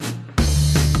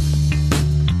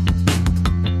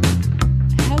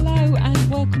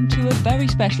very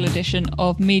special edition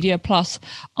of Media Plus,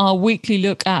 our weekly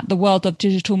look at the world of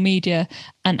digital media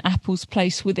and Apple's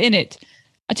place within it.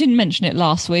 I didn't mention it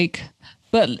last week,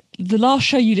 but the last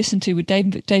show you listened to with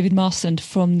David Marsland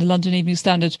from the London Evening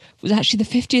Standard was actually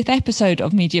the 50th episode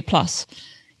of Media Plus.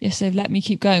 Yes, they've let me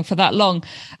keep going for that long.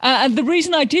 And the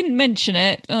reason I didn't mention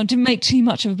it, didn't make too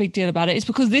much of a big deal about it, is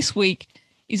because this week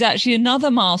is actually another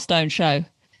milestone show.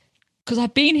 Because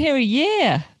I've been here a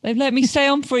year. They've let me stay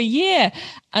on for a year.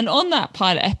 And on that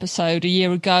pilot episode a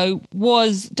year ago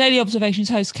was Daily Observations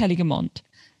host Kelly Guimond.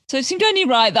 So it seemed only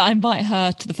right that I invite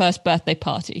her to the first birthday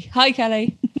party. Hi,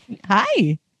 Kelly.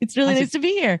 Hi. It's really nice to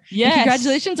be here. Yes. And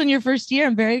congratulations on your first year.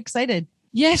 I'm very excited.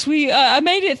 Yes, I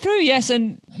made it through, yes.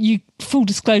 And full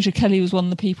disclosure, Kelly was one of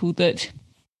the people that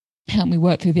helped me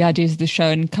work through the ideas of the show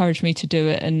and encouraged me to do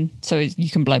it. And so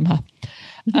you can blame her.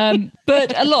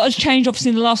 But a lot has changed, obviously,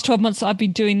 in the last 12 months that I've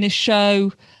been doing this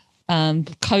show.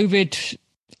 COVID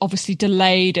obviously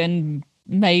delayed and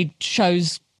made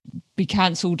shows be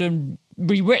cancelled and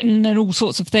rewritten and all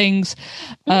sorts of things.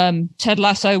 Ted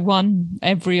Lasso won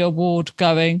every award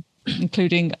going,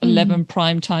 including 11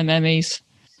 primetime Emmys.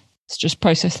 Let's just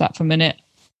process that for a minute.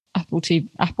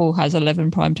 Apple has 11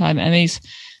 primetime Emmys.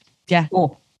 Yeah.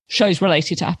 Or shows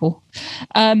related to Apple.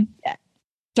 Yeah.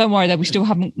 Don't worry though, we still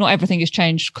haven't, not everything has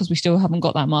changed because we still haven't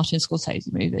got that Martin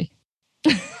Scorsese movie.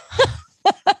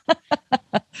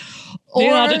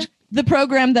 Or the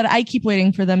program that I keep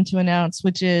waiting for them to announce,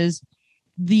 which is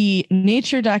the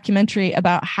nature documentary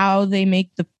about how they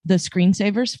make the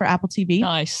screensavers for Apple TV.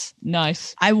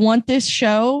 Nice. I want this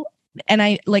show, and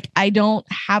I don't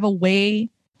have a way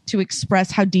to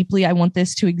express how deeply I want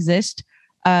this to exist.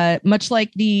 Much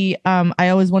like I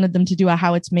always wanted them to do a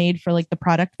how it's made for like the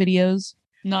product videos.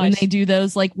 Nice. When they do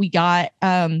those, like we got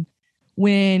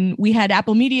when we had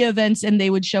Apple Media events and they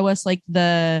would show us like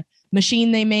the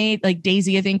machine they made, like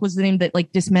Daisy, I think was the name, that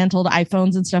like dismantled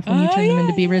iPhones and stuff when you turn them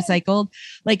into be recycled,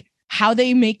 like how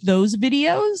they make those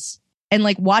videos and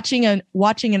like watching an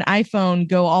iPhone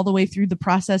go all the way through the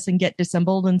process and get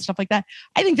disassembled and stuff like that.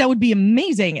 I think that would be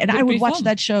amazing. And I would watch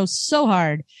that show so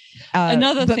hard. But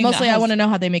mostly I want to know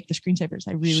how they make the screensavers.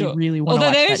 I really want to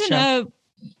watch that show.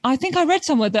 I think I read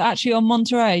somewhere that actually on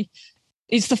Monterey,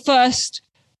 it's a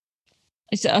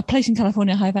place in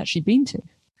California I have actually been to.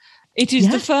 It is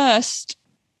the first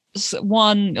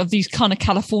one of these kind of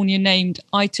California named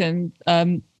item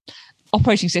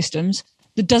operating systems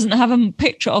that doesn't have a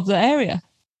picture of the area.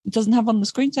 It doesn't have on the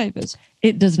screensavers.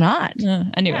 It does not.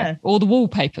 Anyway, or the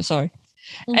wallpaper, sorry.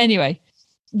 Anyway,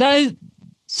 so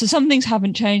some things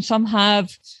haven't changed. Some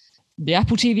have. The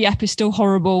Apple TV app is still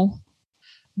horrible.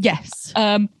 Yes.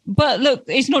 But look,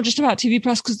 it's not just about TV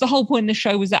Plus, because the whole point of the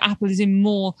show was that Apple is in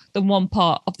more than one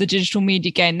part of the digital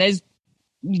media game. There's,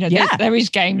 there is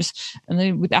games, and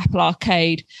then with Apple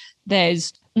Arcade,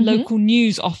 there's local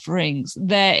news offerings,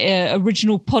 there are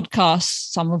original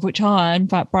podcasts, some of which are in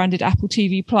fact branded Apple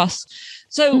TV Plus.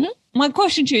 So my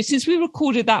question to you is, since we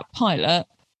recorded that pilot,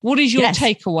 what is your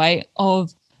takeaway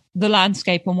of the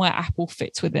landscape and where Apple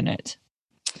fits within it?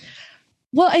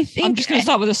 Well, I think I'm just going to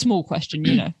start with a small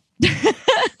question,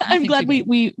 I'm glad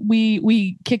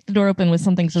we kicked the door open with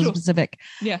something so specific.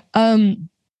 Yeah.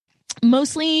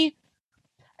 Mostly,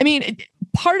 I mean,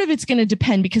 part of it's going to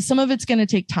depend because some of it's going to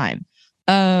take time.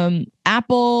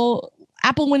 Apple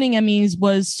winning Emmys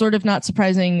was sort of not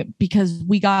surprising because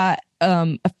we got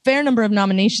a fair number of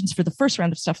nominations for the first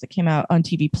round of stuff that came out on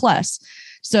TV Plus.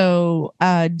 So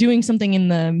doing something in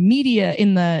the media,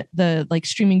 in the like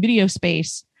streaming video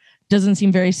space, doesn't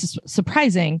seem very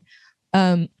surprising.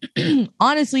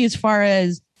 Honestly, as far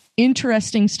as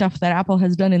interesting stuff that Apple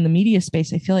has done in the media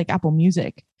space, I feel like Apple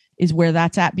Music is where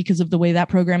that's at because of the way that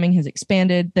programming has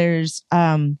expanded. There's,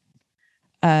 I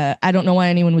don't know why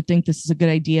anyone would think this is a good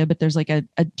idea, but there's like a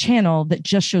channel that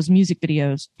just shows music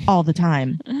videos all the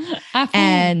time. Apple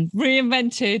and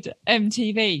reinvented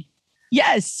MTV.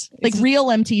 Yes, like real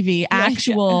MTV,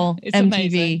 actual MTV,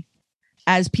 amazing.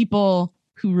 As people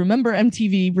who remember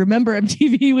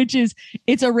MTV, which is,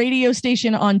 it's a radio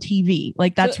station on TV.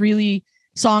 Like that's really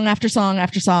song after song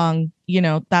after song,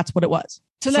 that's what it was.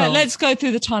 So let's go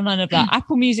through the timeline of that.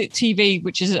 Apple Music TV,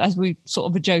 which is, as we sort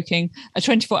of were joking, a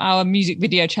 24-hour music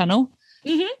video channel.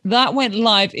 That went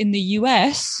live in the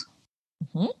US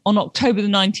on October the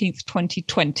 19th,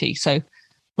 2020. So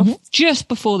just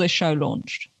before this show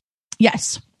launched.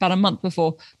 Yes. About a month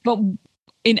before. But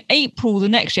in April the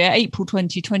next year, April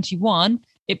 2021,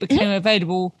 it became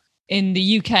available in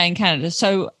the UK and Canada.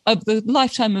 So of the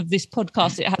lifetime of this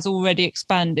podcast, it has already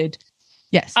expanded.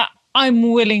 Yes.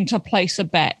 I'm willing to place a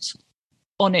bet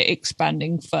on it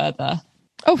expanding further.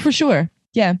 Oh, for sure.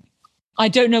 Yeah. I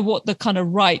don't know what the kind of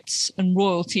rights and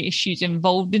royalty issues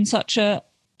involved in such a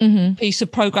piece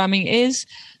of programming is,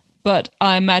 but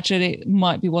I imagine it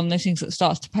might be one of those things that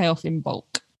starts to pay off in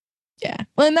bulk. Yeah.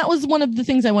 Well, and that was one of the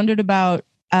things I wondered about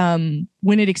when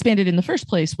it expanded in the first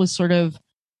place, was sort of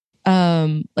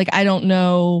like, I don't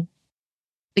know,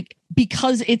 like,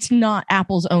 because it's not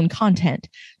Apple's own content.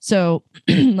 So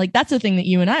like, that's the thing that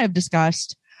you and I have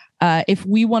discussed. If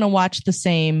we want to watch the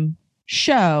same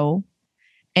show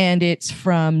and it's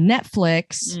from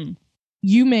Netflix,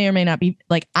 you may or may not be,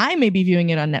 like, I may be viewing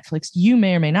it on Netflix. You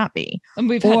may or may not be. And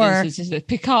we've had instances that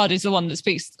Picard is the one that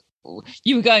speaks.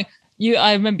 You were going,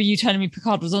 I remember you telling me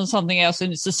Picard was on something else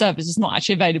and it's the service is not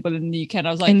actually available in the UK. And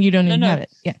I was like, and you don't even have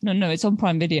it. Yeah. No, it's on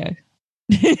Prime Video.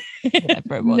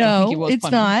 No, it's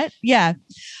not. Yeah.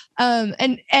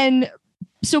 And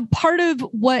so part of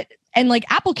what, and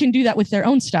like Apple can do that with their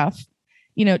own stuff.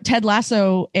 You know, Ted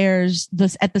Lasso airs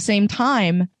this at the same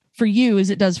time for you as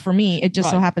it does for me. It just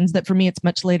so happens that for me, it's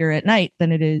much later at night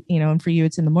than it is, you know, and for you,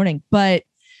 it's in the morning, but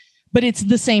it's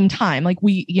the same time. Like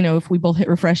we, you know, if we both hit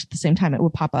refresh at the same time, it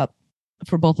would pop up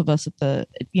for both of us at the,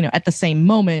 you know, at the same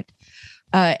moment.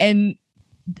 And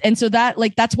so that,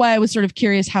 like, that's why I was sort of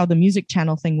curious how the music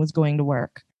channel thing was going to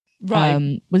work.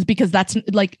 Right. Was because that's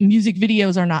like, music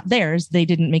videos are not theirs. They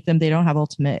didn't make them. They don't have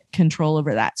ultimate control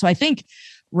over that. So I think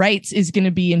rights is going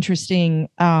to be interesting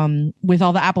with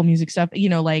all the Apple Music stuff, you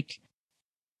know, like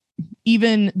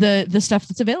even the stuff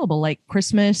that's available, like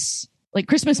Christmas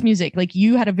music. Like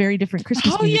you had a very different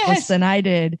Christmas music list than I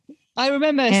did. I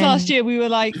remember last year we were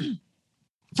like,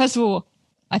 first of all,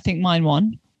 I think mine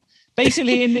won.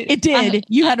 Basically, it did.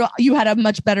 You had a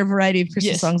much better variety of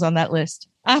Christmas songs on that list.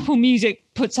 Apple Music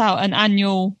puts out an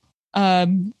annual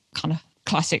kind of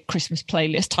classic Christmas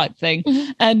playlist type thing,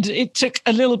 and it took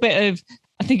a little bit of,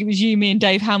 I think it was you, me, and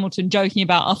Dave Hamilton joking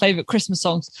about our favorite Christmas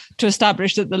songs to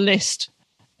establish that the list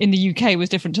in the UK was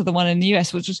different to the one in the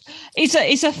US, which was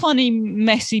it's a funny,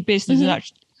 messy business,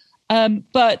 actually,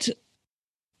 but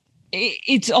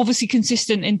it's obviously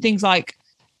consistent in things like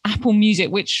Apple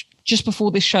Music, which just before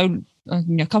this show, a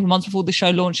couple of months before the show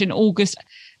launched in August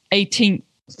 18th,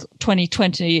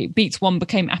 2020, Beats One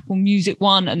became Apple Music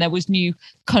One, and there was new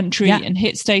country and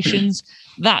hit stations.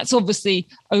 That's obviously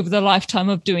over the lifetime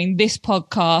of doing this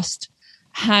podcast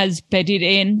has bedded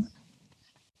in,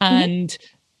 and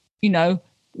you know,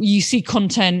 you see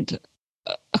content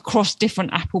across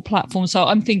different Apple platforms. So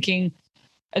I'm thinking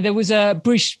there was a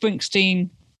Bruce Springsteen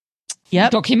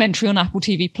documentary on Apple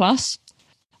TV Plus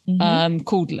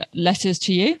called Letters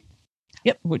to You.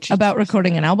 Which about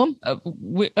recording an album.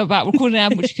 About recording an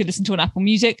album, which you could listen to on Apple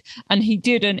Music. And he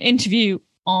did an interview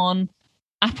on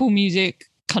Apple Music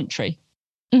Country.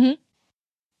 Like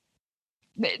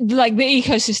the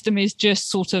ecosystem is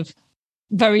just sort of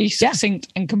very succinct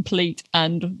and complete,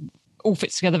 and all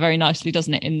fits together very nicely,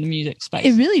 doesn't it, in the music space?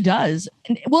 It really does.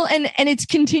 And it's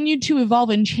continued to evolve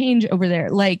and change over there.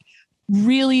 Like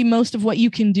really most of what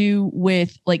you can do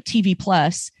with like TV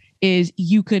Plus is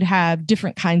you could have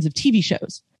different kinds of TV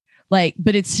shows, like,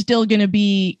 but it's still going to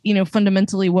be, you know,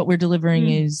 fundamentally what we're delivering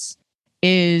is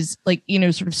like, you know,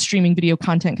 sort of streaming video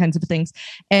content kinds of things.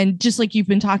 And just like you've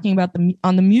been talking about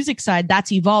on the music side,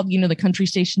 that's evolved, you know, the country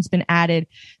station's been added,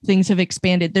 things have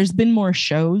expanded. There's been more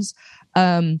shows.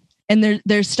 And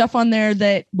there's stuff on there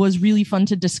that was really fun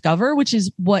to discover, which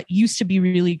is what used to be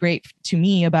really great to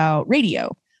me about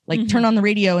radio. Like turn on the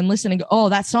radio and listen and go, oh,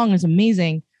 that song is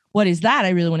amazing. What is that? I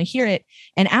really want to hear it.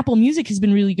 And Apple Music has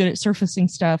been really good at surfacing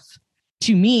stuff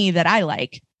to me that I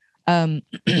like. So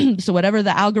whatever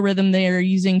the algorithm they're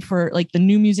using for like the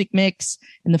new music mix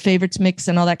and the favorites mix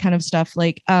and all that kind of stuff,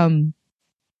 like the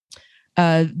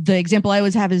example I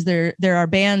always have is there are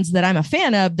bands that I'm a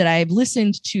fan of that I've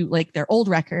listened to, like their old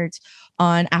records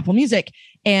on Apple Music,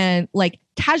 and like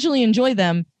casually enjoy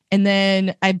them. And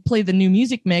then I play the new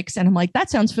music mix and I'm like, that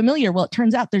sounds familiar. Well, it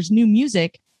turns out there's new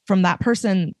music from that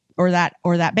person or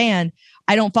that band.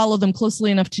 I don't follow them closely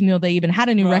enough to know they even had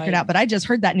a new record out, but I just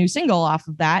heard that new single off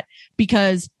of that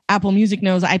because Apple Music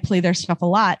knows I play their stuff a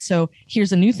lot. So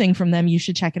here's a new thing from them. You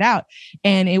should check it out.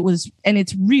 And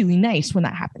it's really nice when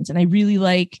that happens. And I really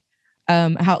like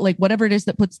how, like, whatever it is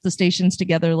that puts the stations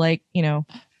together, like, you know,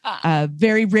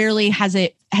 very rarely has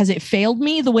it failed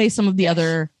me the way some of the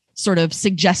other sort of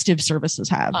suggestive services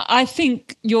have. I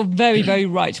think you're very, very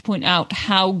right to point out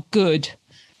how good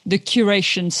the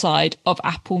curation side of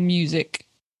Apple Music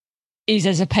is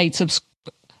as a paid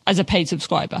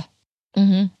subscriber.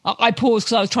 I paused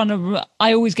because I was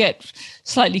I always get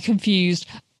slightly confused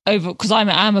over, because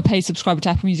I'm a paid subscriber to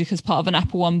Apple Music as part of an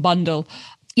Apple One bundle.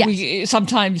 Yes.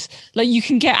 Sometimes, like, you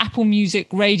can get Apple Music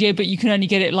Radio, but you can only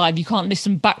get it live. You can't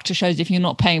listen back to shows if you're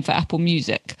not paying for Apple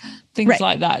Music, things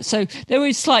like that. So there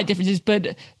is slight differences,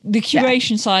 but the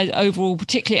curation side overall,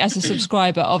 particularly as a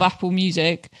subscriber of Apple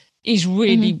Music, is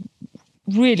really,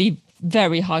 really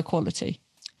very high quality.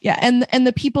 Yeah, and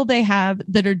the people they have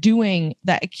that are doing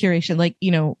that curation, like,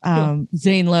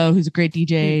 Zane Lowe, who's a great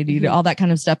DJ, all that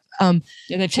kind of stuff.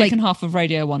 They've taken half of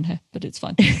Radio 1 here, but it's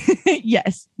fine.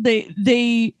 Yes,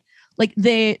 the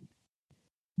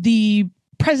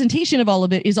presentation of all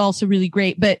of it is also really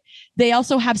great, but they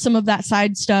also have some of that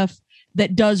side stuff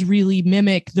that does really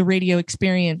mimic the radio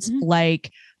experience.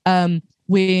 Like when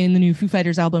the new Foo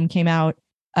Fighters album came out,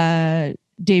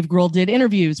 Dave Grohl did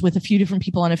interviews with a few different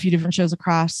people on a few different shows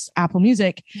across Apple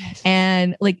Music. Yes.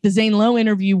 And like the Zane Lowe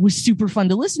interview was super fun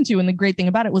to listen to. And the great thing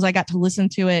about it was I got to listen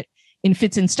to it in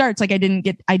fits and starts. Like I didn't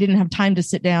have time to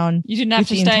sit down. You didn't have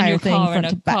to stay in your car in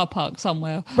a car park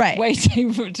somewhere, right?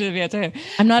 Waiting for it to be able to hear.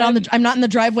 I'm not in the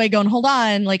driveway going, hold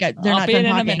on. Like they're not done talking.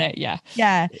 In a minute. Yeah.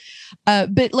 Yeah.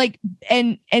 But like,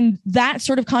 and that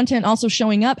sort of content also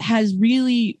showing up has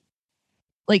really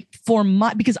like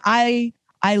because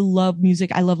I love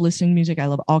music. I love listening to music. I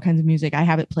love all kinds of music. I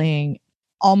have it playing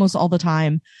almost all the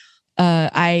time.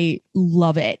 I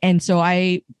love it. And so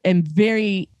I am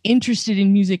very interested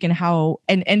in music and how,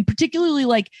 and particularly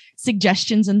like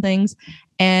suggestions and things.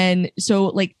 And so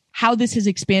like how this has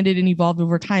expanded and evolved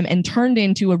over time and turned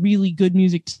into a really good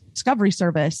music discovery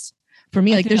service for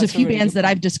me. Like there's a few bands that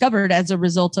I've discovered as a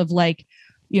result of like,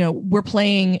 we're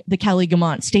playing the Kelly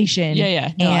Gamont station.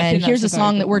 Yeah. No, and here's a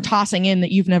song that we're tossing in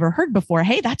that you've never heard before.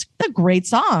 Hey, that's a great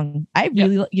song. I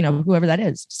really, whoever that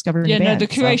is, discovered. Yeah, no, the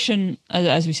curation,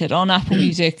 as we said, on Apple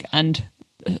Music and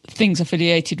things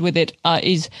affiliated with it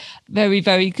is very,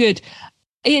 very good.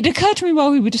 It occurred to me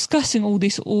while we were discussing all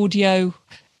this audio,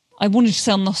 I wanted to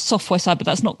say on the software side, but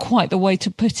that's not quite the way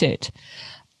to put it.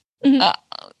 Out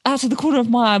of the corner of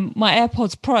my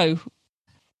AirPods Pro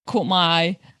caught my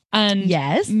eye. And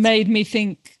made me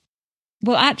think,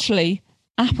 well, actually,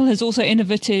 Apple has also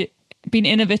been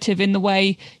innovative in the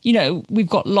way, we've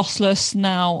got lossless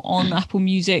now on Apple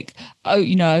Music.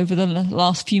 Over the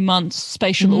last few months,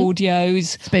 spatial audio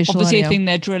is obviously a thing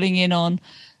they're drilling in on.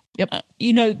 Yep.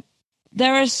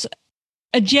 There is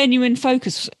a genuine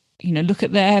focus. Look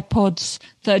at the AirPods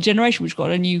third generation, which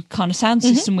got a new kind of sound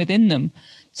system within them.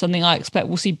 Something I expect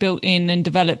we'll see built in and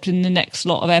developed in the next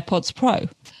lot of AirPods Pro.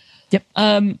 Yep.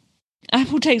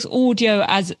 Apple takes audio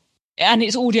and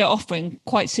its audio offering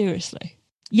quite seriously.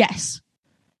 Yes.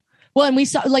 Well, and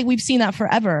we've seen that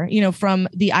forever, from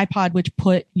the iPod, which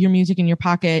put your music in your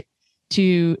pocket,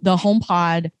 to the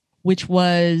HomePod, which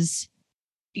was,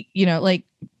 like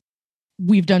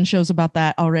we've done shows about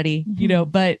that already,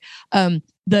 but the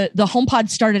HomePod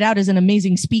started out as an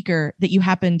amazing speaker that you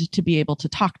happened to be able to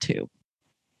talk to.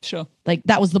 Sure. Like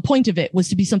that was the point of it, was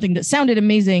to be something that sounded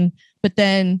amazing, but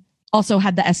then also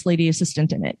had the S Lady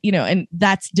assistant in it, and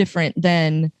that's different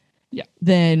than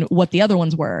what the other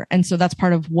ones were. And so that's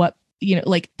part of what,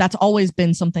 that's always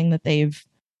been something that they've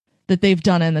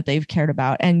done and that they've cared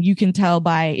about. And you can tell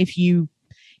by, if you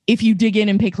dig in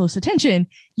and pay close attention,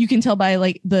 you can tell by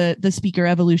like the speaker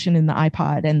evolution in the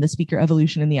iPod and the speaker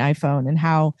evolution in the iPhone, and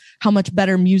how much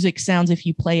better music sounds if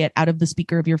you play it out of the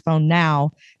speaker of your phone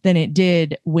now than it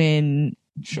did when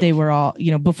they were all,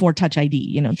 before Touch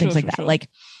ID, things like that. Sure.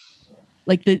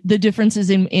 Like the differences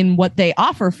in what they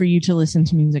offer for you to listen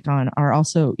to music on are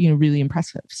also, really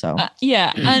impressive. So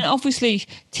and obviously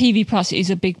TV Plus is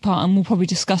a big part, and we'll probably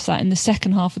discuss that in the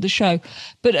second half of the show.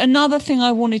 But another thing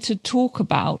I wanted to talk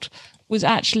about was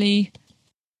actually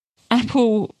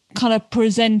Apple kind of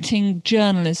presenting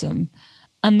journalism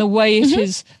and the way it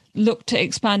has looked to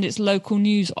expand its local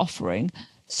news offering.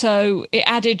 So it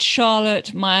added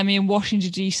Charlotte, Miami, and Washington,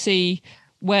 D.C.,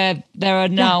 where there are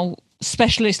now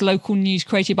specialist local news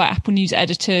created by Apple News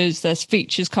editors. There's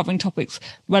features covering topics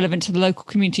relevant to the local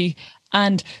community.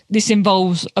 And this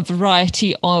involves a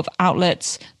variety of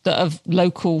outlets that are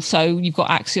local. So you've got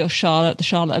Axios Charlotte, the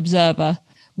Charlotte Observer,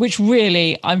 which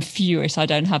really, I'm furious I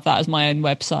don't have that as my own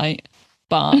website.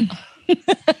 But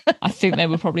I think they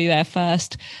were probably there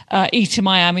first. ETA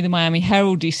Miami, the Miami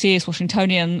Herald, DC's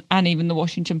Washingtonian, and even the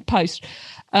Washington Post.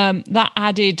 That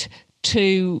added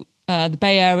to the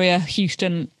Bay Area,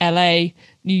 Houston, LA,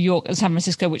 New York, and San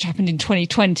Francisco, which happened in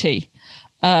 2020.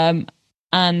 And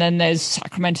then there's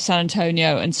Sacramento, San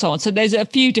Antonio, and so on. So there's a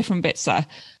few different bits there.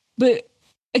 But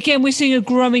again, we're seeing a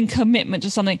growing commitment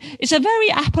to something. It's a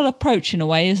very Apple approach in a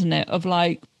way, isn't it? Of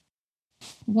like,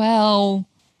 well,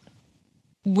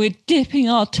 we're dipping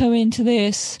our toe into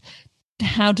this.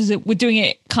 How does it? We're doing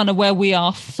it kind of where we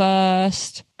are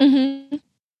first.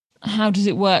 how does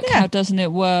it work? How doesn't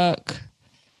it work?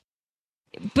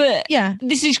 But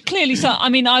this is clearly so. I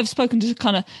mean, I've spoken to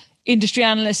kind of industry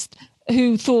analysts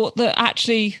who thought that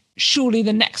actually surely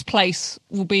the next place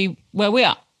will be where we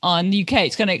are in the UK.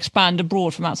 It's going to expand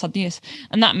abroad from outside the US.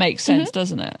 And that makes sense,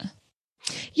 doesn't it?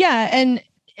 Yeah. And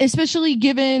especially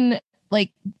given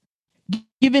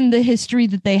the history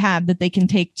that they have, that they can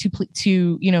take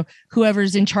to, you know,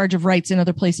 whoever's in charge of rights in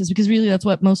other places, because really that's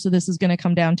what most of this is going to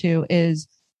come down to, is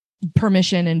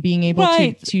permission and being able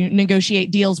to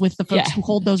negotiate deals with the folks who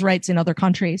hold those rights in other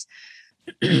countries.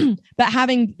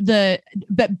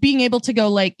 but being able to go,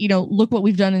 like, you know, look what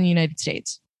we've done in the United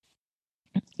States.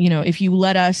 You know, if you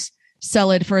let us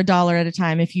sell it for $1 at a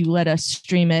time, if you let us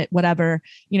stream it, whatever,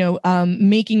 you know,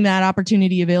 making that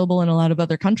opportunity available in a lot of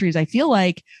other countries, I feel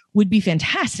like would be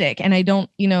fantastic. And I don't,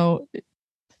 you know,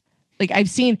 like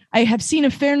I have seen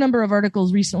a fair number of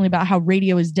articles recently about how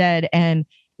radio is dead. And,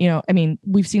 you know, I mean,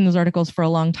 we've seen those articles for a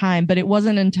long time, but it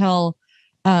wasn't until,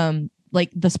 like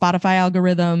the Spotify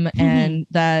algorithm and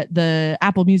the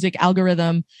Apple Music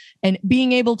algorithm, and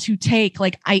being able to take,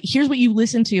 like, here's what you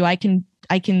listen to. I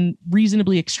can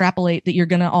reasonably extrapolate that you're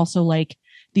going to also like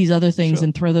these other things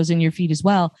and throw those in your feed as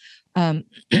well. You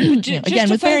know, again,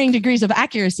 with varying degrees of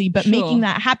accuracy, but making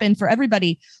that happen for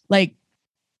everybody, like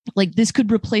this could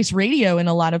replace radio in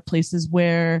a lot of places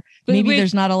where maybe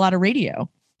there's not a lot of radio.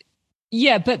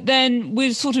 Yeah, but then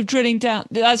we're sort of drilling down.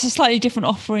 That's a slightly different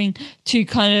offering to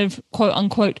kind of quote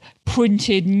unquote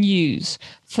printed news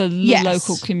for the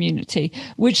local community,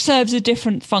 which serves a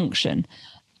different function.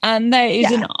 And there is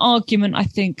an argument, I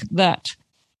think, that,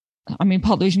 I mean,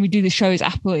 part of the reason we do this show is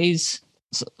Apple is,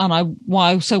 and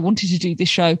why I also wanted to do this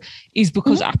show is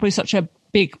because Apple is such a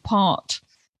big part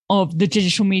of the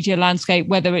digital media landscape,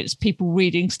 whether it's people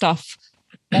reading stuff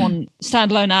on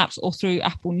standalone apps or through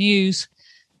Apple News.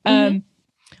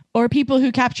 Or people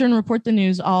who capture and report the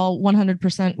news all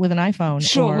 100% with an iPhone.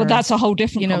 Sure, well, that's a whole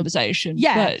different conversation.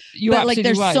 Yeah, but like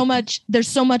there's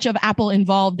so much of Apple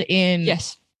involved in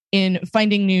in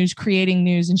finding news, creating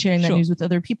news, and sharing that news with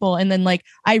other people. And then, like,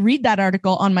 I read that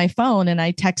article on my phone and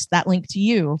I text that link to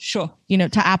you. Sure, you know,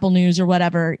 to Apple News or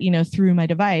whatever, you know, through my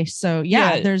device. So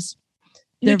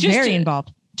they're very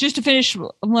involved. Just to finish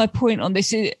my point on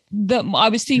this, is that I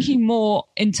was thinking more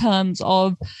in terms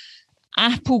of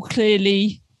Apple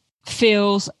clearly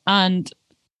feels, and,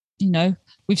 you know,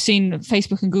 we've seen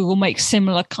Facebook and Google make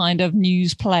similar kind of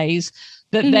news plays,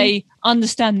 that they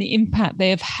understand the impact they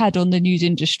have had on the news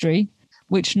industry,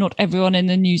 which not everyone in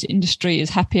the news industry is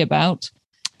happy about.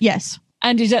 Yes.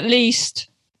 And is at least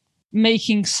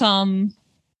making some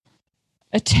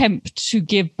attempt to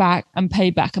give back and pay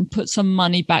back and put some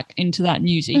money back into that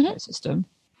news ecosystem.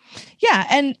 Yeah.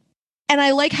 And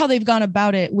I like how they've gone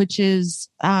about it, which is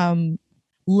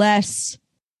less,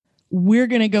 we're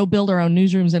going to go build our own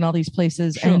newsrooms in all these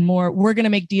places, and more, we're going to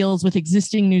make deals with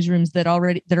existing newsrooms that are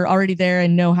already there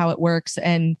and know how it works.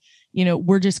 And, you know,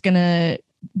 we're just going to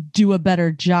do a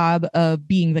better job of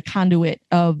being the conduit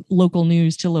of local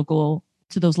news to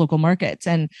those local markets.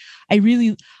 And I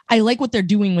like what they're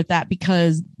doing with that,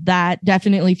 because that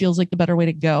definitely feels like the better way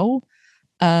to go.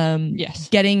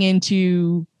 Getting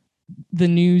into the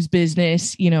news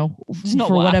business, you know,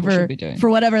 for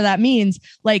whatever that means,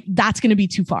 like, that's going to be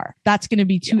too far. That's going to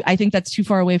be too, I think that's too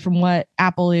far away from what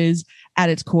Apple is at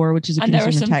its core, which is a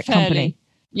consumer tech company.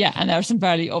 Yeah. And there are some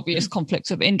very obvious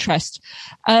conflicts of interest.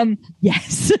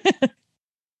 Yes.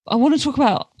 I want to talk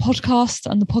about podcasts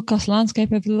and the podcast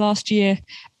landscape over the last year.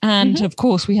 And of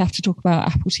course, we have to talk about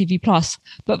Apple TV Plus.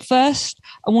 But first,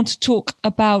 I want to talk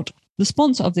about the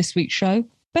sponsor of this week's show,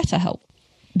 BetterHelp.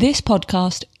 This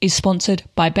podcast is sponsored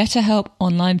by BetterHelp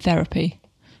Online Therapy.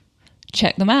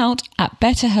 Check them out at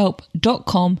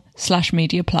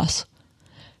betterhelp.com/mediaplus.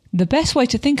 The best way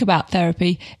to think about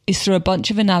therapy is through a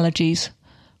bunch of analogies.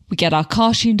 We get our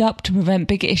car tuned up to prevent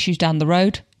bigger issues down the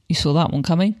road. You saw that one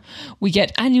coming. We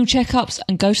get annual checkups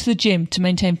and go to the gym to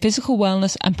maintain physical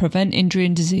wellness and prevent injury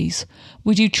and disease.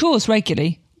 We do chores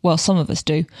regularly, well, some of us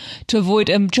do, to avoid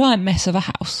a giant mess of a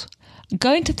house.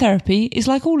 Going to therapy is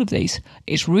like all of these.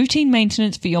 It's routine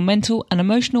maintenance for your mental and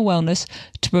emotional wellness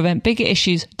to prevent bigger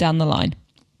issues down the line.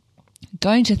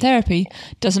 Going to therapy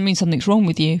doesn't mean something's wrong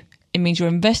with you. It means you're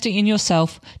investing in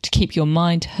yourself to keep your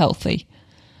mind healthy.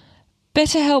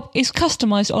 BetterHelp is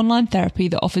customized online therapy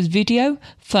that offers video,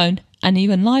 phone, and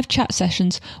even live chat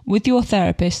sessions with your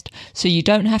therapist, so you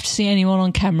don't have to see anyone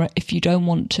on camera if you don't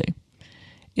want to.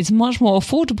 It's much more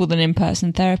affordable than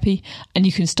in-person therapy, and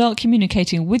you can start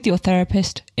communicating with your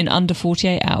therapist in under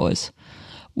 48 hours.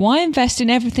 Why invest in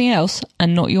everything else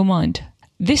and not your mind?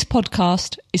 This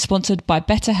podcast is sponsored by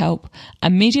BetterHelp,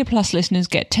 and Media Plus listeners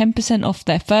get 10% off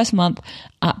their first month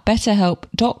at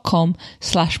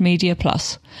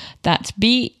betterhelp.com/mediaplus. That's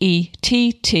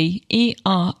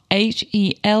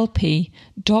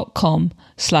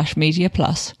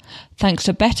BETTERHELP.com/mediaplus. Thanks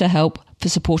to BetterHelp for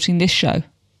supporting this show.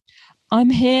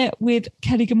 I'm here with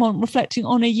Kelly Guimont, reflecting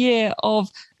on a year of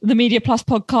the Media Plus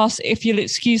podcast. If you'll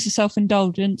excuse the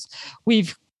self-indulgence,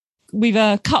 we've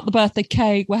cut the birthday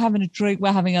cake. We're having a drink.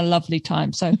 We're having a lovely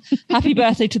time. So happy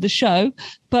birthday to the show.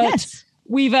 But Yes.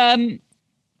 we've the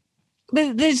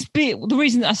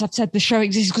reason, as I've said, the show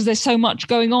exists because there's so much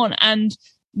going on, and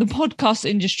the podcast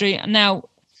industry. And now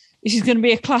this is going to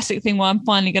be a classic thing where I'm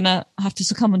finally going to have to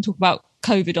succumb and talk about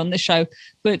COVID on this show.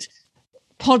 But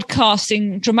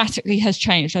podcasting dramatically has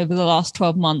changed over the last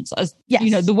 12 months, as Yes.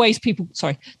 you know, the way people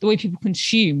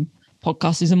consume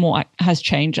podcasts has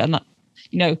changed, and that,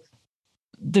 you know,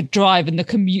 the drive and the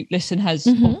commute listen has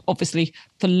obviously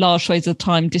for large swathes of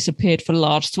time disappeared for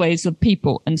large swathes of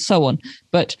people, and so on.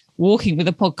 But walking with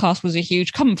a podcast was a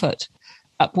huge comfort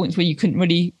at points where you couldn't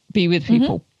really be with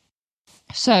people.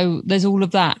 So there's all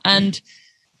of that. And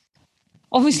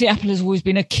obviously Apple has always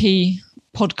been a key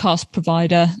podcast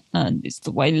provider, and it's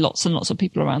the way lots and lots of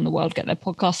people around the world get their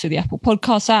podcasts through the Apple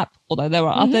Podcasts app, although there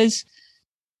are others.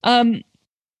 But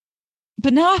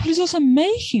now Apple is also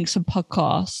making some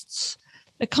podcasts.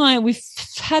 We've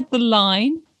had The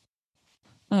Line,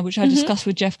 which I discussed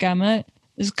with Jeff Gamet.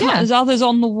 There's others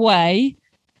on the way.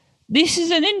 This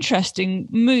is an interesting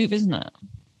move, isn't it?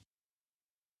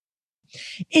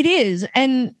 It is.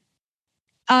 And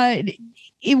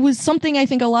it was something I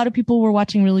think a lot of people were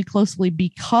watching really closely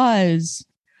because,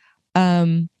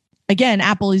 again,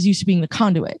 Apple is used to being the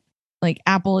conduit. Like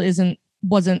Apple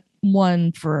wasn't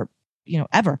one for,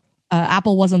 ever.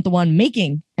 Apple wasn't the one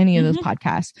making any of those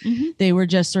podcasts. They were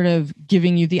just sort of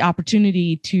giving you the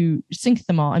opportunity to sync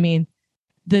them all. I mean,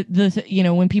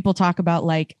 when people talk about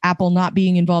like Apple not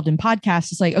being involved in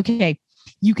podcasts, it's like, okay,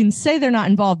 you can say they're not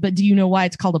involved, but do you know why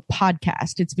it's called a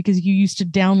podcast? It's because you used to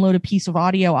download a piece of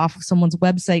audio off of someone's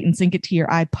website and sync it to your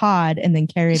iPod and then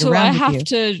carry it around with you. So I have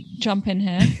to jump in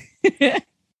here.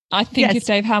 I think if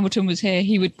Dave Hamilton was here,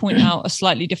 he would point out a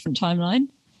slightly different timeline.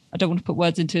 I don't want to put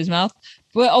words into his mouth.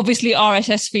 But obviously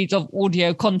RSS feeds of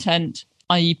audio content,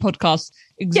 i.e. podcasts,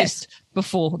 exist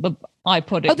before the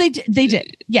iPod. Oh, they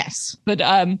did. Yes. But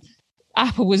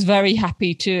Apple was very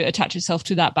happy to attach itself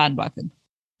to that bandwagon.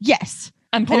 Yes.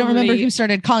 And I don't remember who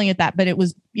started calling it that, but it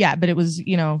was, and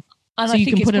so I think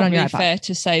you can put it on your iPod. Fair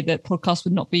to say that podcasts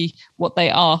would not be what they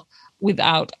are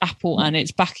without Apple and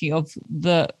its backing of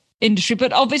the industry.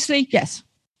 But obviously, yes,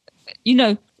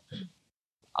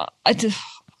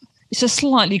 it's a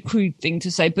slightly crude thing to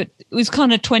say, but it was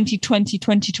kind of 2020,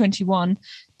 2021,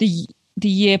 the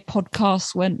year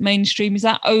podcasts went mainstream. Is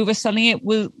that overselling it?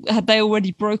 Had they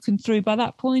already broken through by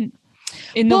that point?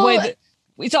 In the way that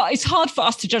it's hard for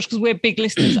us to judge because we're big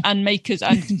listeners and makers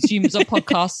and consumers of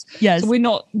podcasts. Yes. So we're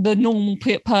not the normal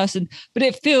person, but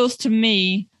it feels to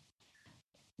me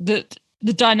that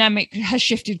the dynamic has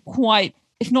shifted quite,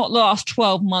 if not the last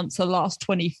 12 months, the last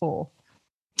 24.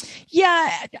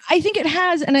 Yeah, I think it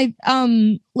has. And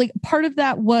part of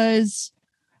that was,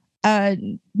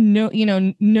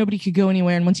 nobody could go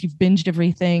anywhere. And once you've binged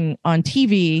everything on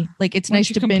TV, like it's nice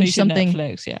to binge something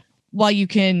Netflix, while you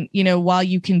can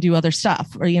do other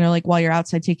stuff or, like while you're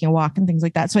outside taking a walk and things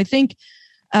like that. So I think,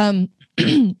 I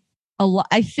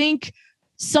think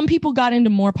some people got into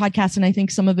more podcasts, and I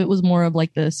think some of it was more of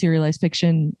like the serialized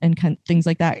fiction and things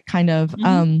like that kind of,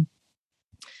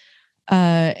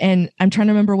 and I'm trying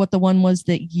to remember what the one was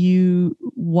that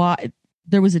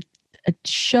there was a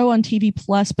show on TV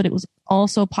Plus, but it was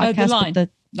also a podcast. The Line.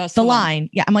 That's the Line.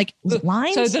 Yeah. I'm like, was it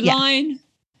Lines? So the Line,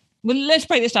 well, let's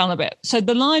break this down a bit. So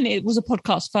the Line, it was a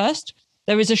podcast first.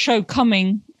 There is a show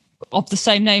coming of the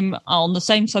same name on the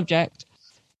same subject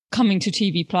coming to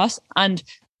TV Plus. And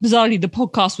bizarrely, the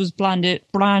podcast was branded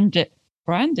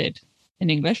in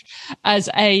English as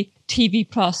a TV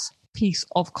Plus piece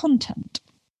of content.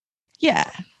 Yeah.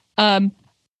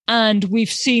 And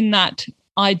we've seen that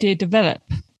idea develop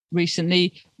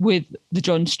recently with the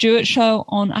Jon Stewart show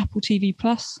on Apple TV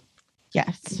Plus.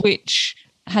 Yes. Which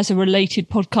has a related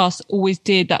podcast, always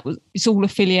did. It's all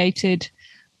affiliated.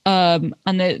 And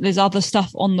there's other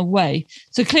stuff on the way.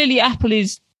 So clearly Apple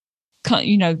is,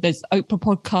 there's Oprah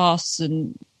podcasts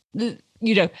and,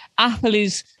 Apple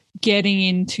is getting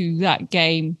into that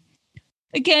game.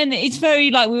 Again, it's very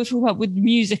like we were talking about with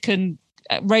music and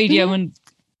radio, and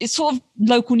it's sort of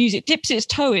local news. It dips its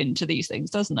toe into these things,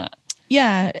 doesn't it?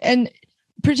 Yeah. And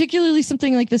particularly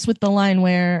something like this with The Line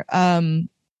where,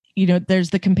 there's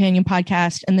the companion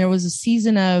podcast, and there was a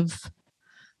season of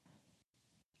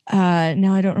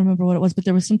now I don't remember what it was, but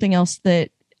there was something else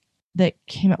that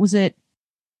came out. Was it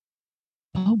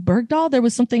Bergdahl? There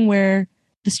was something where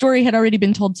the story had already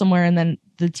been told somewhere, and then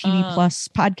the TV Plus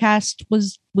podcast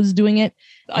was doing it.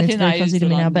 I think that is the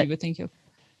one you were thinking of.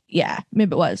 Yeah,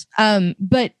 maybe it was.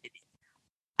 But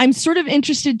I'm sort of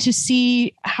interested to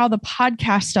see how the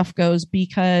podcast stuff goes,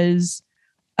 because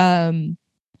I'm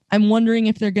wondering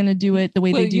if they're going to do it the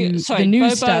way they do the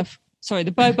news stuff. Sorry,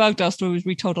 the Bo Bergdahl story was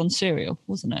retold on Serial,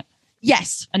 wasn't it?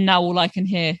 Yes. And now all I can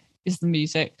hear is the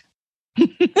music.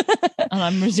 And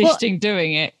I'm resisting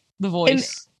doing it, the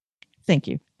voice. Thank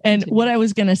you. And what I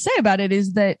was going to say about it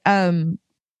is that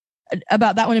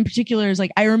about that one in particular is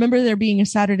like, I remember there being a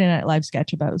Saturday Night Live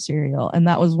sketch about Serial. And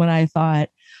that was when I thought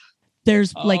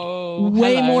there's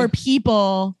way more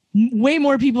people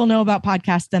know about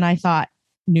podcasts than I thought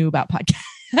knew about podcasts.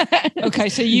 Okay,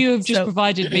 so you have just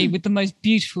provided me with the most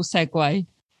beautiful segue.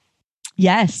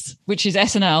 Yes. Which is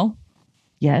SNL.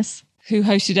 Yes. Who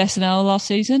hosted SNL last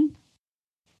season?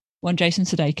 One Jason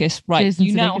Sudeikis. Right. Jason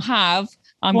Sudeikis. Now have,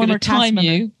 I'm going to time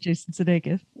you. Jason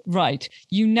Sudeikis. Right.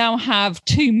 You now have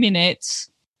 2 minutes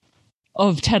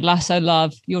of Ted Lasso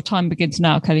love. Your time begins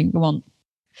now, Kelly. Go on.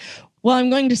 Well,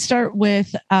 I'm going to start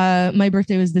with my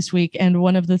birthday was this week. And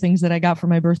one of the things that I got for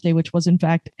my birthday, which was in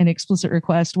fact an explicit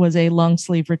request, was a long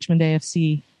sleeve Richmond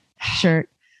AFC shirt,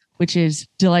 which is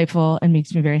delightful and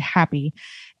makes me very happy.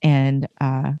 And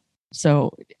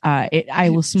so I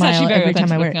will smile every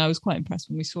time I wear it. I was quite impressed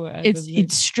when we saw it.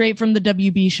 It's straight from the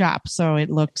WB shop, so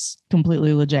it looks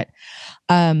completely legit.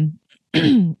 I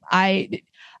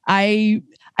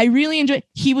really enjoyed.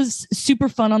 He was super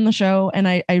fun on the show, and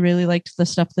I really liked the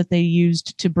stuff that they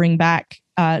used to bring back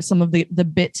some of the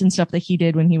bits and stuff that he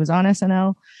did when he was on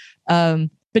SNL.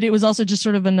 But it was also just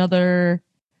sort of another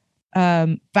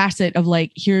facet of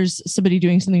like, here's somebody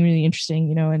doing something really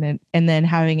interesting, and then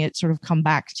having it sort of come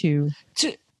back to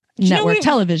network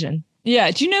television.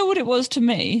 Yeah. Do you know what it was to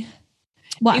me?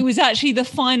 What? It was actually the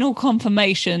final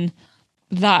confirmation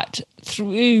that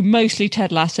through mostly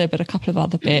Ted Lasso, but a couple of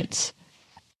other bits,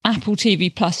 Apple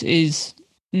TV Plus is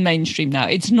mainstream now.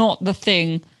 It's not the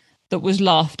thing that was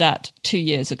laughed at 2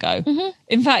 years ago. Mm-hmm.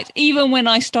 In fact, even when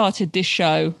I started this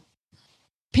show,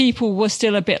 people were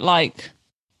still a bit like,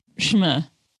 Shmeh,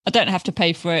 I don't have to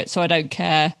pay for it, so I don't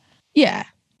care. Yeah.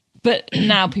 But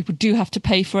now people do have to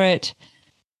pay for it.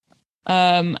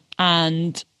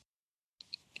 And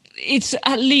it's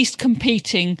at least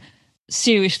competing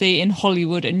seriously in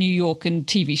Hollywood and New York and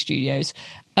TV studios.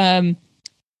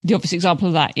 The obvious example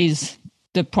of that is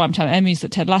the Primetime Emmys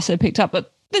that Ted Lasso picked up,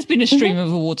 but there's been a stream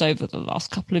of awards over the last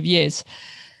couple of years.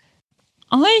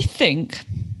 I think,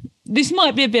 this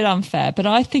might be a bit unfair, but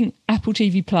I think Apple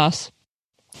TV Plus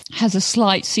has a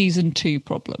slight season 2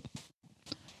 problem.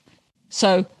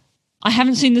 So I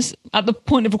haven't seen this, at the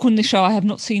point of recording this show, I have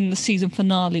not seen the season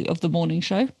finale of The Morning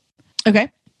Show.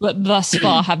 Okay. But thus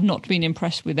far have not been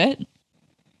impressed with it.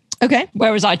 Okay.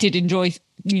 Whereas I did enjoy,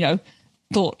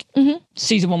 thought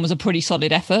season 1 was a pretty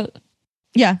solid effort.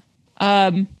 Yeah.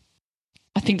 I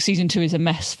think season 2 is a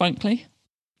mess, frankly.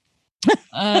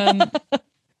 And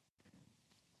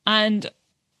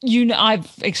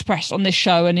I've expressed on this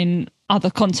show and in other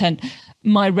content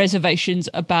my reservations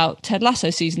about Ted Lasso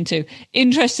season 2.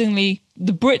 Interestingly,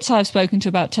 the Brits I've spoken to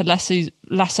about Ted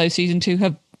Lasso season 2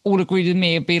 have all agreed with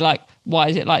me and be like, why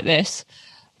is it like this?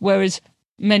 Whereas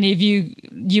many of you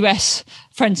US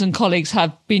friends and colleagues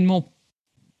have been more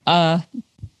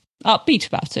upbeat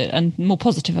about it and more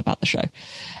positive about the show.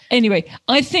 Anyway,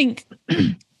 I think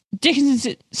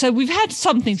Dickinson. So we've had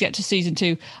some things get to season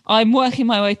 2. I'm working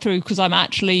my way through because I'm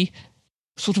actually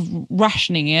sort of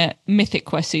rationing it. Mythic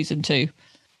Quest season 2,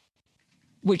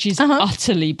 which is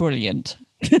utterly brilliant.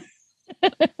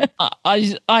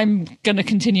 I'm going to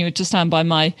continue to stand by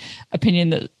my opinion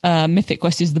that Mythic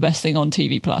Quest is the best thing on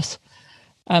TV Plus.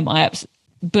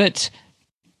 But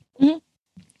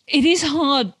it is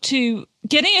hard to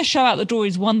getting a show out the door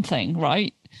is one thing,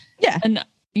 right? Yeah, and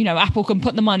Apple can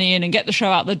put the money in and get the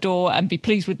show out the door and be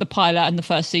pleased with the pilot and the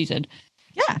first season.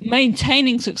 Yeah,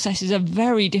 maintaining success is a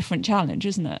very different challenge,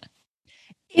 isn't it?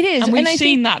 It is, and we've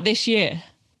seen that this year.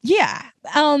 Yeah,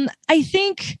 I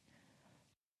think.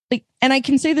 And I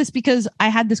can say this because I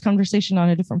had this conversation on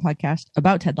a different podcast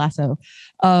about Ted Lasso.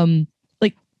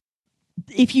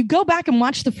 If you go back and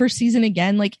watch the first season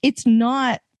again, it's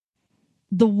not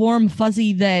the warm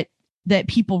fuzzy that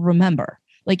people remember.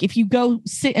 If you go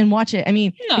sit and watch it,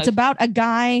 it's about a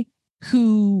guy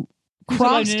who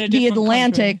crossed the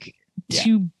Atlantic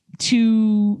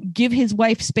to give his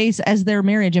wife space as their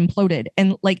marriage imploded.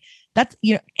 And that's,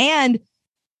 and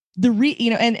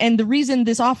and the reason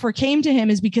this offer came to him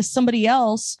is because somebody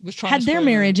else had their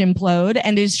marriage implode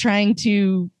and is trying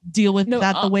to deal with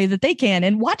that the way that they can.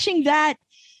 And watching that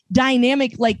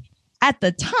dynamic, like at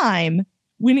the time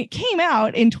when it came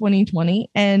out in 2020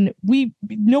 and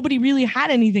nobody really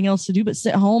had anything else to do but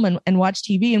sit home and watch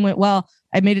TV and went, well,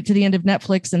 I made it to the end of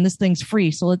Netflix and this thing's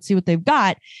free, so let's see what they've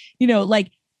got.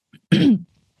 Like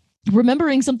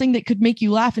remembering something that could make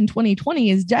you laugh in 2020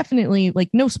 is definitely like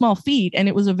no small feat. And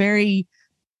it was a very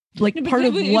part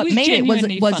of what made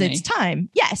it was its time.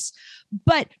 Yes.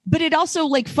 But it also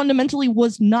like fundamentally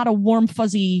was not a warm,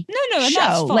 fuzzy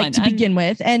show like to begin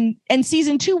with. And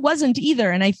season 2 wasn't either.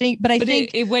 And I think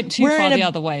it went too far the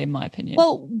other way, in my opinion.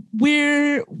 Well,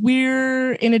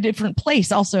 we're in a different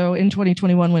place also in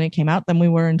 2021 when it came out than we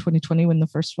were in 2020 when the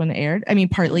first one aired. I mean,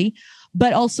 partly,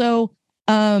 but also,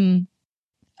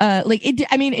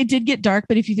 it did get dark,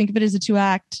 but if you think of it as a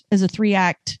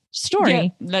 3-act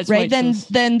story, right?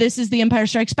 Then this is The Empire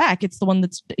Strikes Back. It's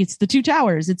the Two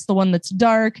Towers. It's the one that's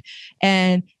dark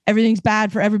and everything's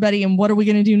bad for everybody. And what are we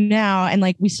going to do now? And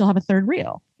like, we still have a third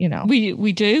reel,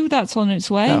 we do. That's on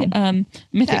its way. So,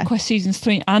 Mythic Quest seasons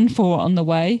 3 and 4 on the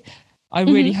way. I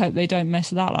really hope they don't mess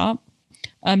that up.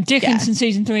 Dickinson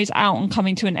season 3 is out and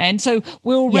coming to an end. So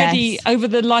we're already over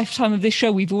the lifetime of this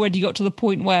show. We've already got to the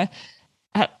point where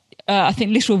I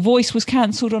think Literal Voice was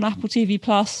cancelled on Apple TV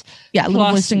Plus. Yeah,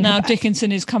 Plus now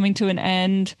Dickinson is coming to an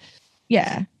end.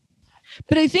 Yeah,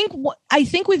 but I think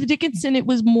with Dickinson it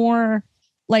was more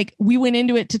like we went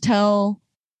into it to tell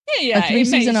a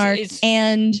 3-season arc,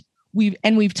 and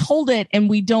we've told it, and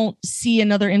we don't see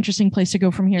another interesting place to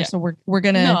go from here. Yeah. So we're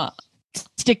gonna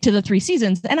stick to the 3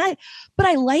 seasons, and I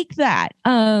like that.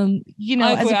 As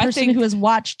a person who has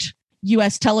watched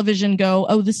US television go,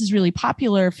 oh, this is really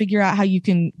popular, figure out how you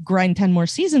can grind 10 more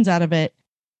seasons out of it.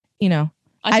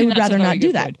 I would rather not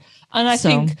do that. Word. And I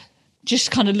think just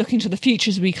kind of looking to the future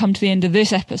as we come to the end of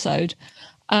this episode,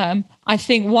 I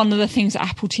think one of the things that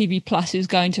Apple TV Plus is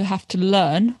going to have to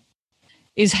learn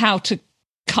is how to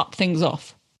cut things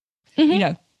off.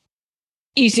 Mm-hmm.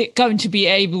 Is it going to be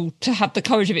able to have the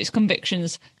courage of its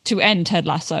convictions to end Ted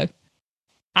Lasso,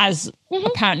 as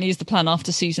apparently is the plan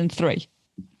after season 3?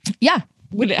 Yeah.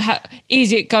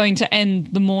 Is it going to end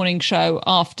the morning show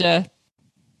after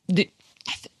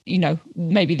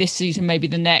maybe this season, maybe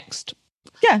the next?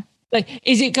 Yeah. Like,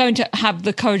 is it going to have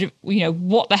the courage of,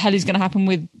 what the hell is going to happen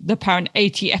with the apparent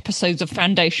 80 episodes of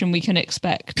Foundation we can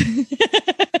expect?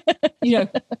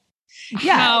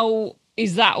 How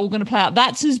is that all going to play out?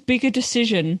 That's as big a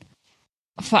decision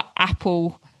for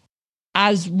Apple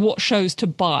as what shows to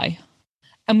buy.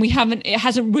 And it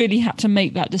hasn't really had to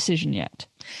make that decision yet.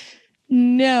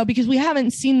 No, because we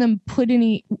haven't seen them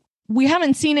we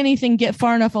haven't seen anything get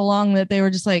far enough along that they were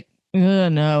just like,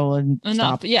 no. And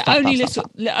enough. Stop.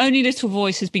 Only Little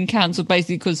Voice has been cancelled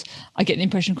basically because I get the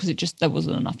impression because there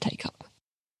wasn't enough take up.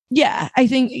 Yeah, I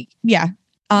think, yeah.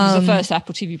 It was the first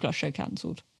Apple TV Plus show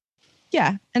cancelled.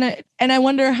 Yeah. And I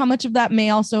wonder how much of that may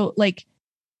also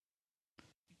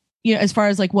as far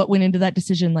as like what went into that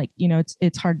decision,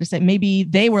 it's hard to say. Maybe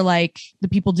they were like, the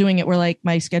people doing it were like,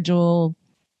 my schedule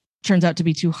turns out to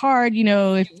be too hard.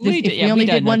 If we only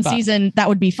did one season, that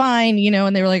would be fine,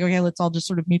 and they were like, okay, let's all just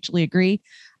sort of mutually agree.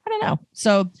 I don't know.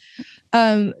 So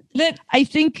I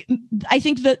think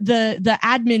that the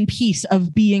admin piece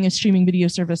of being a streaming video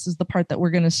service is the part that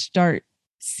we're going to start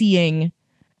seeing,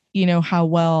 how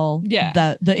well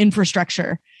the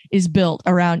infrastructure is built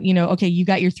around, okay, you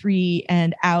got your 3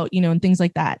 and out, and things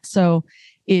like that. So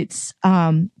it's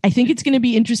I think it's going to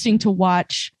be interesting to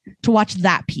watch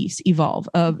that piece evolve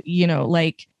of,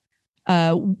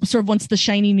 sort of once the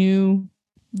shiny new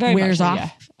wears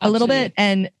off a little bit,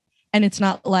 and it's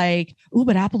not like, oh,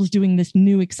 but Apple's doing this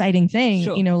new exciting thing.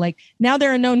 Sure. Now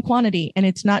they're a known quantity, and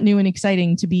it's not new and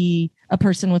exciting to be a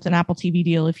person with an Apple TV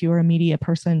deal if you're a media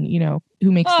person,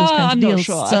 who makes those kinds of deals. I'm not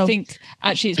sure. So, I think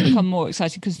actually it's become more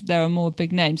exciting because there are more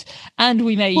big names, and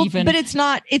we may but it's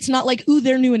not like, ooh,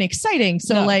 they're new and exciting.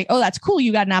 So oh, that's cool.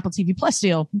 You got an Apple TV Plus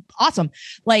deal. Awesome.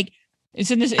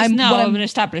 It's now an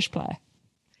established player.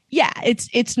 Yeah,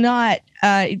 it's not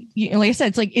like I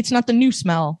said, it's not the new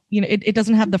smell. It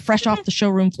doesn't have the fresh off the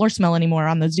showroom floor smell anymore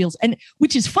on those deals, and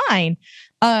which is fine,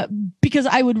 because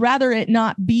I would rather it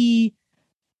not be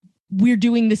we're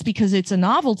doing this because it's a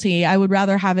novelty. I would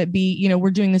rather have it be, we're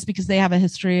doing this because they have a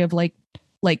history of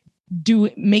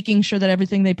making sure that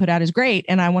everything they put out is great,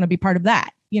 and I want to be part of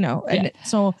that. And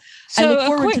so I look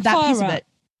forward to that piece of it.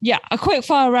 Yeah, a quick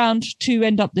fire round to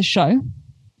end up the show.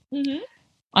 Mm-hmm.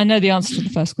 I know the answer to the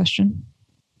first question,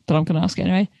 but I'm going to ask it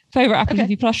anyway. Favorite Apple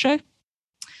TV Plus show?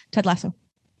 Ted Lasso.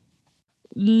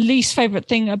 Least favorite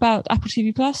thing about Apple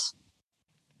TV Plus?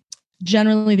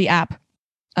 generally the app.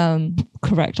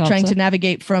 Correct answer. Trying to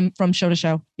navigate from show to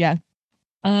show. Yeah.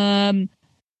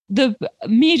 The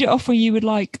media offering you would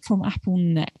like from Apple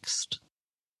next?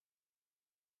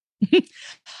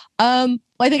 I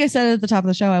think I said it at the top of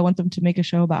the show. I want them to make a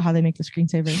show about how they make the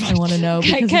screensaver. I want to know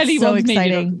because Kelly it's so wants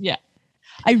exciting. Yeah,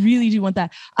 I really do want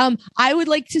that. I would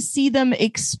like to see them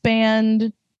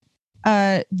expand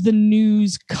the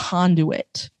news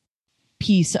conduit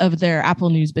piece of their Apple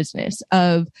News business.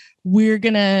 Of we're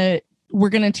gonna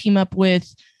team up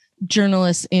with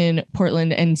journalists in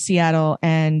Portland and Seattle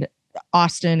and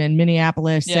Austin and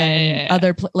Minneapolis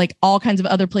other like all kinds of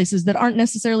other places that aren't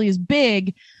necessarily as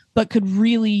big, but could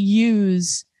really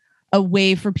use a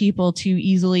way for people to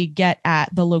easily get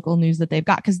at the local news that they've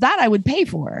got. Because that I would pay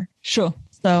for. Sure.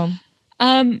 So,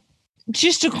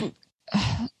 just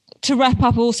to wrap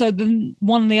up, also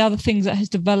one of the other things that has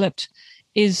developed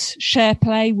is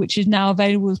SharePlay, which is now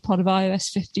available as part of iOS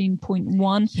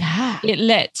 15.1. Yeah, it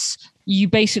lets you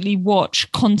basically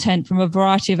watch content from a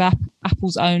variety of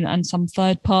Apple's own and some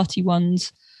third-party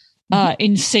ones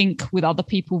in sync with other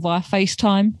people via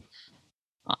FaceTime.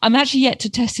 I'm actually yet to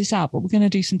test this out, but we're going to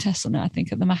do some tests on it, I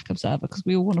think, at the Mac Observer because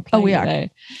we all want to play we it are. there.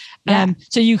 Yeah.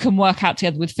 So you can work out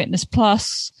together with Fitness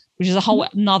Plus, which is a whole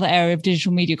another area of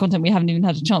digital media content we haven't even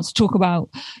had a chance to talk about.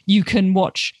 You can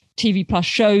watch TV Plus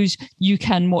shows. You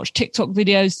can watch TikTok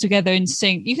videos together in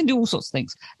sync. You can do all sorts of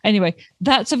things. Anyway,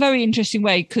 that's a very interesting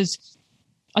way because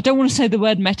I don't want to say the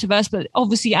word metaverse, but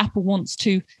obviously Apple wants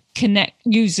to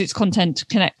use its content to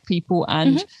connect people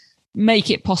and make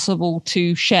it possible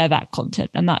to share that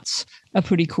content. And that's a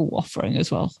pretty cool offering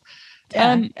as well.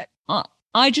 Yeah.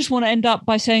 I just want to end up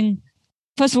by saying,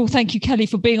 first of all, thank you, Kelly,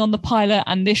 for being on the pilot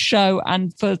and this show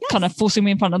and for kind of forcing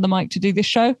me in front of the mic to do this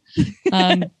show.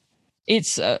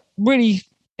 It's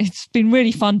been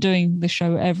really fun doing the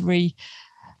show every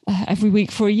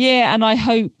week for a year. And I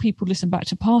hope people listen back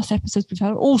to past episodes. We've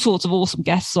had all sorts of awesome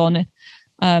guests on,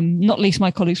 not least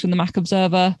my colleagues from the Mac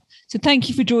Observer. So thank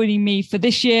you for joining me for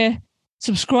this year.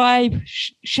 Subscribe,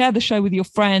 share the show with your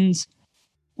friends,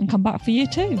 and come back for year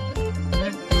 2.